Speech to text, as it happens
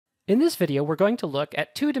In this video, we're going to look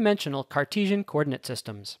at two-dimensional Cartesian coordinate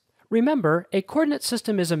systems. Remember, a coordinate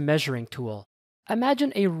system is a measuring tool.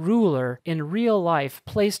 Imagine a ruler in real life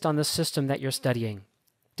placed on the system that you're studying.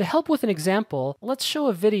 To help with an example, let's show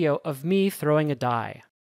a video of me throwing a die.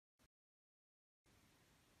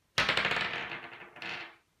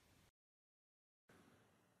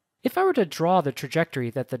 If I were to draw the trajectory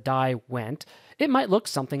that the die went, it might look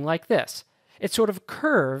something like this. It sort of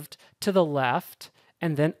curved to the left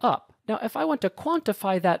and then up. Now, if I want to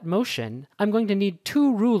quantify that motion, I'm going to need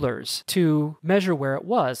two rulers to measure where it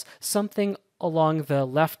was, something along the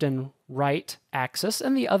left and right axis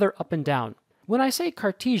and the other up and down. When I say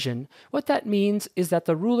Cartesian, what that means is that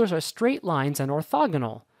the rulers are straight lines and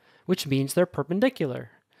orthogonal, which means they're perpendicular,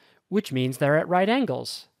 which means they're at right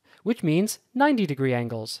angles, which means 90-degree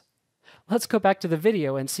angles. Let's go back to the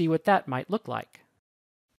video and see what that might look like.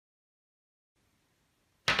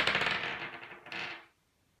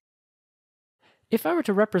 If I were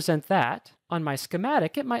to represent that on my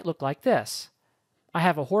schematic, it might look like this. I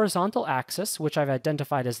have a horizontal axis, which I've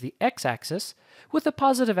identified as the x-axis, with a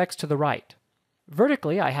positive x to the right.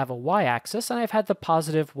 Vertically, I have a y-axis, and I've had the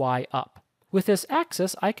positive y up. With this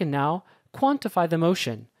axis, I can now quantify the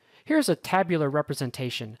motion. Here's a tabular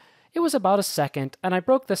representation. It was about a second, and I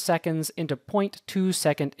broke the seconds into 0.2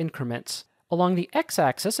 second increments. Along the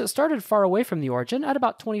x-axis, it started far away from the origin at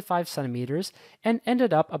about 25 centimeters and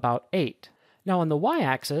ended up about 8. Now on the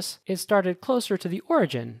y-axis, it started closer to the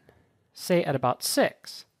origin, say at about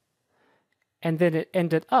 6. And then it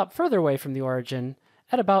ended up further away from the origin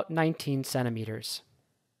at about 19 centimeters.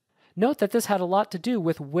 Note that this had a lot to do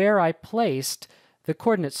with where I placed the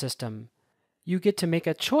coordinate system. You get to make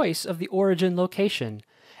a choice of the origin location,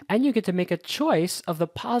 and you get to make a choice of the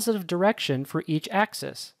positive direction for each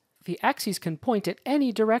axis. The axes can point at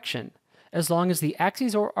any direction, as long as the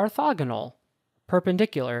axes are orthogonal,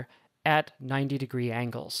 perpendicular, at 90-degree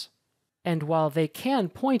angles. And while they can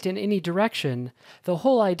point in any direction, the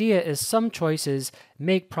whole idea is some choices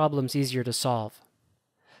make problems easier to solve.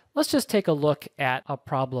 Let's just take a look at a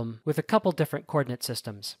problem with a couple different coordinate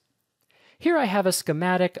systems. Here I have a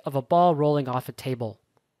schematic of a ball rolling off a table.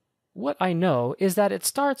 What I know is that it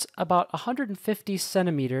starts about 150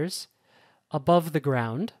 centimeters above the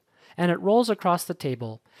ground, and it rolls across the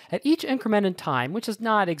table. At each increment in time, which is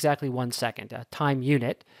not exactly 1 second, a time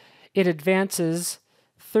unit, it advances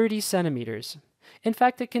 30 centimeters. In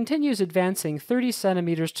fact, it continues advancing 30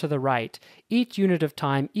 centimeters to the right, each unit of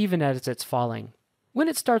time, even as it's falling. When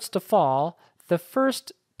it starts to fall, the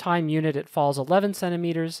first time unit it falls 11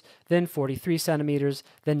 centimeters, then 43 centimeters,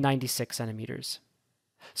 then 96 centimeters.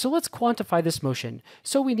 So let's quantify this motion.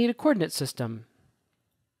 So we need a coordinate system.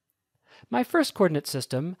 My first coordinate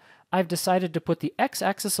system, I've decided to put the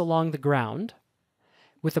x-axis along the ground,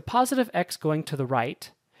 with a positive x going to the right,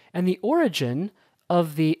 and the origin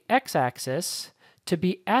of the x-axis to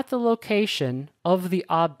be at the location of the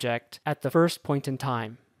object at the first point in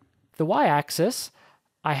time. The y-axis,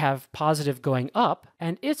 I have positive going up,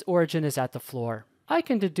 and its origin is at the floor. I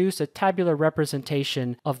can deduce a tabular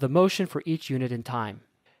representation of the motion for each unit in time.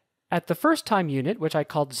 At the first time unit, which I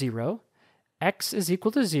called 0, x is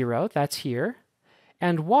equal to 0, that's here,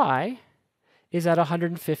 and y is at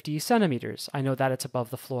 150 centimeters. I know that it's above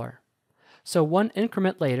the floor. So one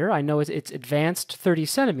increment later, I know it's advanced 30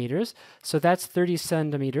 centimeters, so that's 30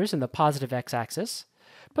 centimeters in the positive x-axis,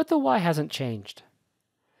 but the y hasn't changed.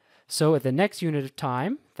 So at the next unit of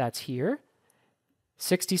time, that's here,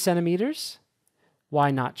 60 centimeters, y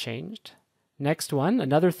not changed. Next one,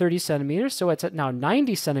 another 30 centimeters, so it's at now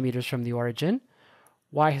 90 centimeters from the origin,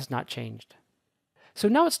 y has not changed. So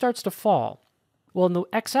now it starts to fall. Well, in the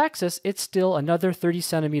x-axis, it's still another 30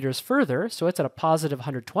 centimeters further, so it's at a positive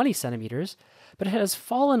 120 centimeters, but it has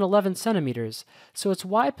fallen 11 centimeters, so its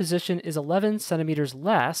y position is 11 centimeters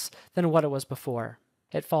less than what it was before.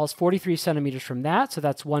 It falls 43 centimeters from that, so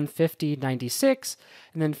that's 150, 96,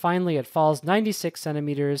 and then finally it falls 96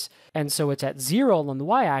 centimeters, and so it's at 0 on the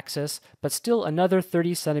y-axis, but still another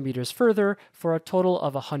 30 centimeters further for a total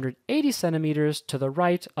of 180 centimeters to the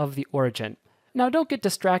right of the origin. Now don't get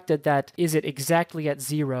distracted that is it exactly at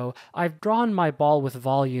 0. I've drawn my ball with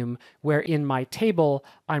volume where in my table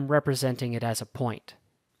I'm representing it as a point.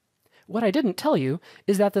 What I didn't tell you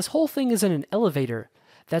is that this whole thing is in an elevator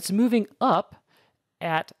that's moving up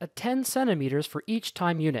at 10 centimeters for each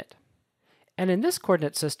time unit. And in this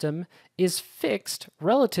coordinate system is fixed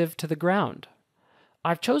relative to the ground.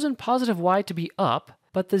 I've chosen positive y to be up,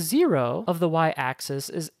 but the 0 of the y-axis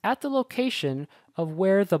is at the location of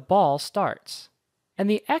where the ball starts. And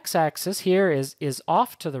the x-axis here is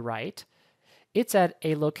off to the right. It's at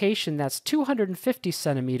a location that's 250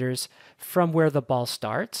 centimeters from where the ball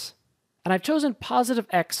starts. And I've chosen positive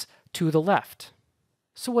x to the left.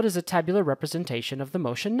 So what is a tabular representation of the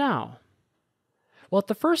motion now? Well, at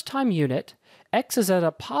the first time unit, x is at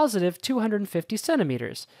a positive 250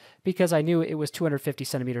 centimeters, because I knew it was 250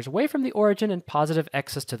 centimeters away from the origin and positive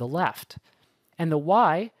x is to the left. And the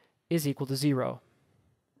y is equal to 0.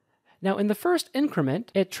 Now, in the first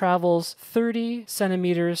increment, it travels 30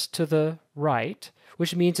 centimeters to the right,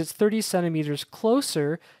 which means it's 30 centimeters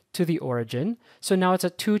closer to the origin, so now it's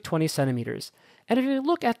at 220 centimeters. And if you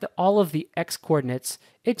look at all of the x-coordinates,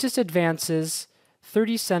 it just advances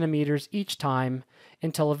 30 centimeters each time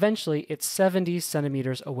until eventually it's 70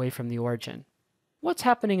 centimeters away from the origin. What's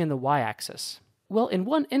happening in the y-axis? Well, in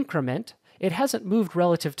one increment, it hasn't moved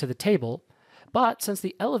relative to the table, but since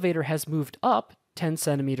the elevator has moved up 10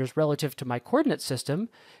 centimeters relative to my coordinate system,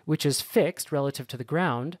 which is fixed relative to the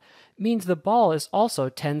ground, means the ball is also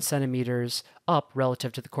 10 centimeters up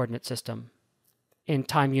relative to the coordinate system. In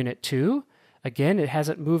time unit 2, again, it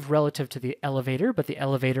hasn't moved relative to the elevator, but the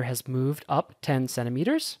elevator has moved up 10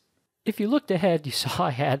 centimeters. If you looked ahead, you saw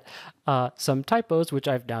I had some typos, which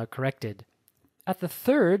I've now corrected. At the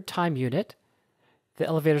third time unit, the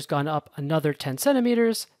elevator's gone up another 10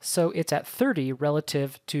 centimeters, so it's at 30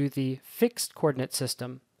 relative to the fixed coordinate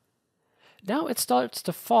system. Now it starts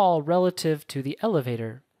to fall relative to the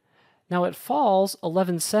elevator. Now it falls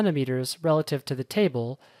 11 centimeters relative to the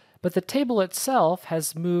table, but the table itself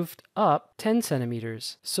has moved up 10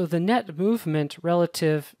 centimeters. So the net movement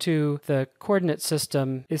relative to the coordinate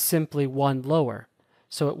system is simply 1 lower.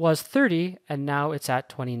 So it was 30, and now it's at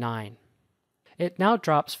 29. It now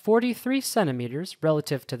drops 43 centimeters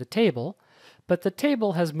relative to the table, but the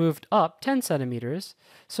table has moved up 10 centimeters,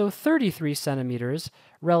 so 33 centimeters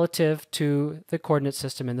relative to the coordinate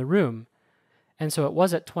system in the room. And so it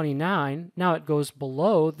was at 29, now it goes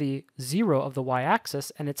below the 0 of the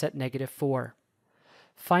y-axis, and it's at -4.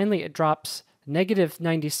 Finally, it drops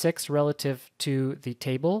 -96 relative to the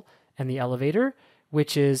table and the elevator,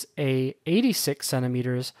 which is a 86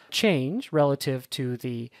 centimeters change relative to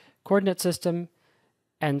the coordinate system,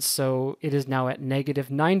 and so it is now at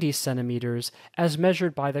 -90 centimeters as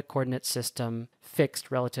measured by the coordinate system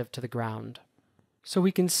fixed relative to the ground. So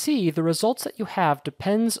we can see the results that you have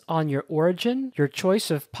depends on your origin, your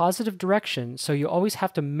choice of positive direction, so you always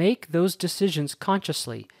have to make those decisions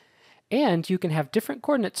consciously, and you can have different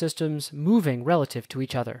coordinate systems moving relative to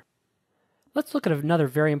each other. Let's look at another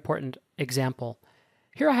very important example.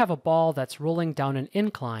 Here I have a ball that's rolling down an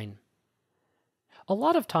incline. A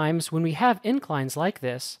lot of times when we have inclines like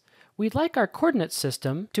this, we'd like our coordinate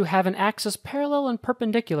system to have an axis parallel and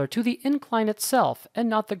perpendicular to the incline itself and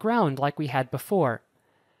not the ground like we had before.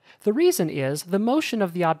 The reason is the motion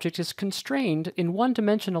of the object is constrained in one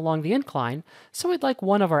dimension along the incline, so we'd like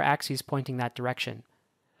one of our axes pointing that direction.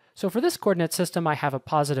 So for this coordinate system, I have a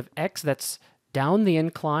positive x that's down the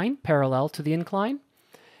incline, parallel to the incline,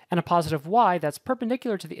 and a positive y that's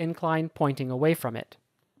perpendicular to the incline, pointing away from it.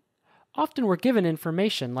 Often we're given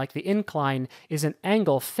information like the incline is an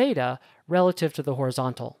angle theta relative to the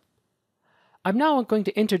horizontal. I'm now going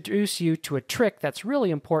to introduce you to a trick that's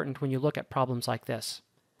really important when you look at problems like this.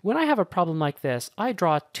 When I have a problem like this, I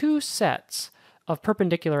draw 2 sets of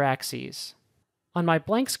perpendicular axes. On my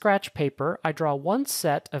blank scratch paper, I draw one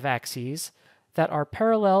set of axes that are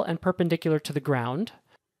parallel and perpendicular to the ground,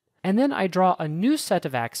 and then I draw a new set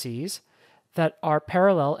of axes that are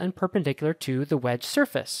parallel and perpendicular to the wedge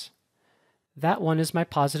surface. That one is my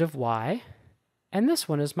positive y, and this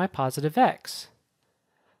one is my positive x.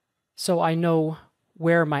 So I know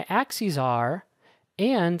where my axes are,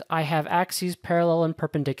 and I have axes parallel and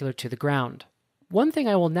perpendicular to the ground. One thing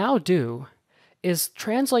I will now do is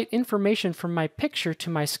translate information from my picture to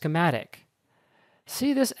my schematic.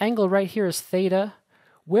 See, this angle right here is theta.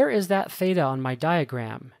 Where is that theta on my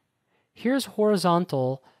diagram? Here's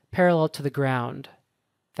horizontal parallel to the ground.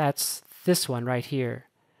 That's this one right here.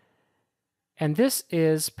 And this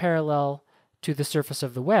is parallel to the surface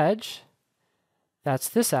of the wedge. That's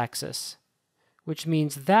this axis, which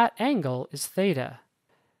means that angle is theta.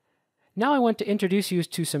 Now I want to introduce you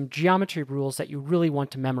to some geometry rules that you really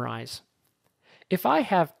want to memorize. If I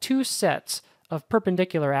have 2 sets of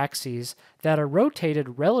perpendicular axes that are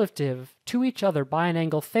rotated relative to each other by an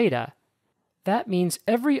angle theta, that means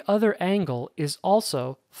every other angle is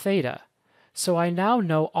also theta. So I now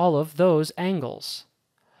know all of those angles.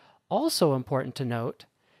 Also important to note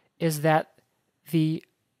is that the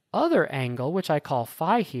other angle, which I call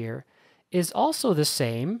phi here, is also the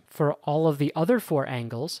same for all of the other 4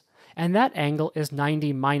 angles, and that angle is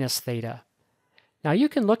 90 minus theta. Now you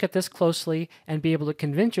can look at this closely and be able to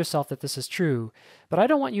convince yourself that this is true, but I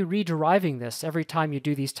don't want you rederiving this every time you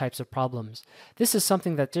do these types of problems. This is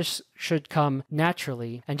something that just should come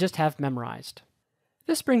naturally and just have memorized.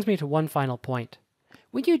 This brings me to one final point.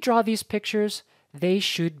 When you draw these pictures, they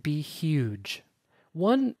should be huge.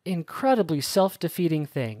 One incredibly self-defeating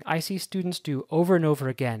thing I see students do over and over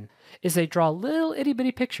again is they draw little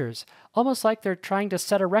itty-bitty pictures, almost like they're trying to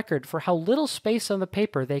set a record for how little space on the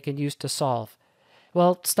paper they can use to solve.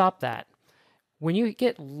 Well, stop that. When you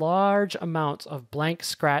get large amounts of blank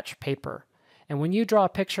scratch paper, and when you draw a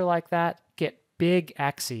picture like that, get big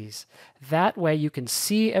axes. That way you can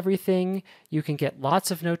see everything, you can get lots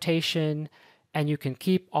of notation, and you can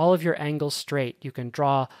keep all of your angles straight. You can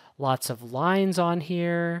draw lots of lines on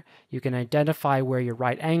here, you can identify where your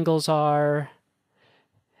right angles are,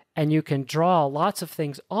 and you can draw lots of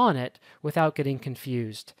things on it without getting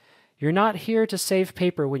confused. You're not here to save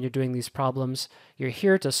paper when you're doing these problems. You're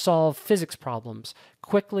here to solve physics problems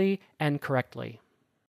quickly and correctly.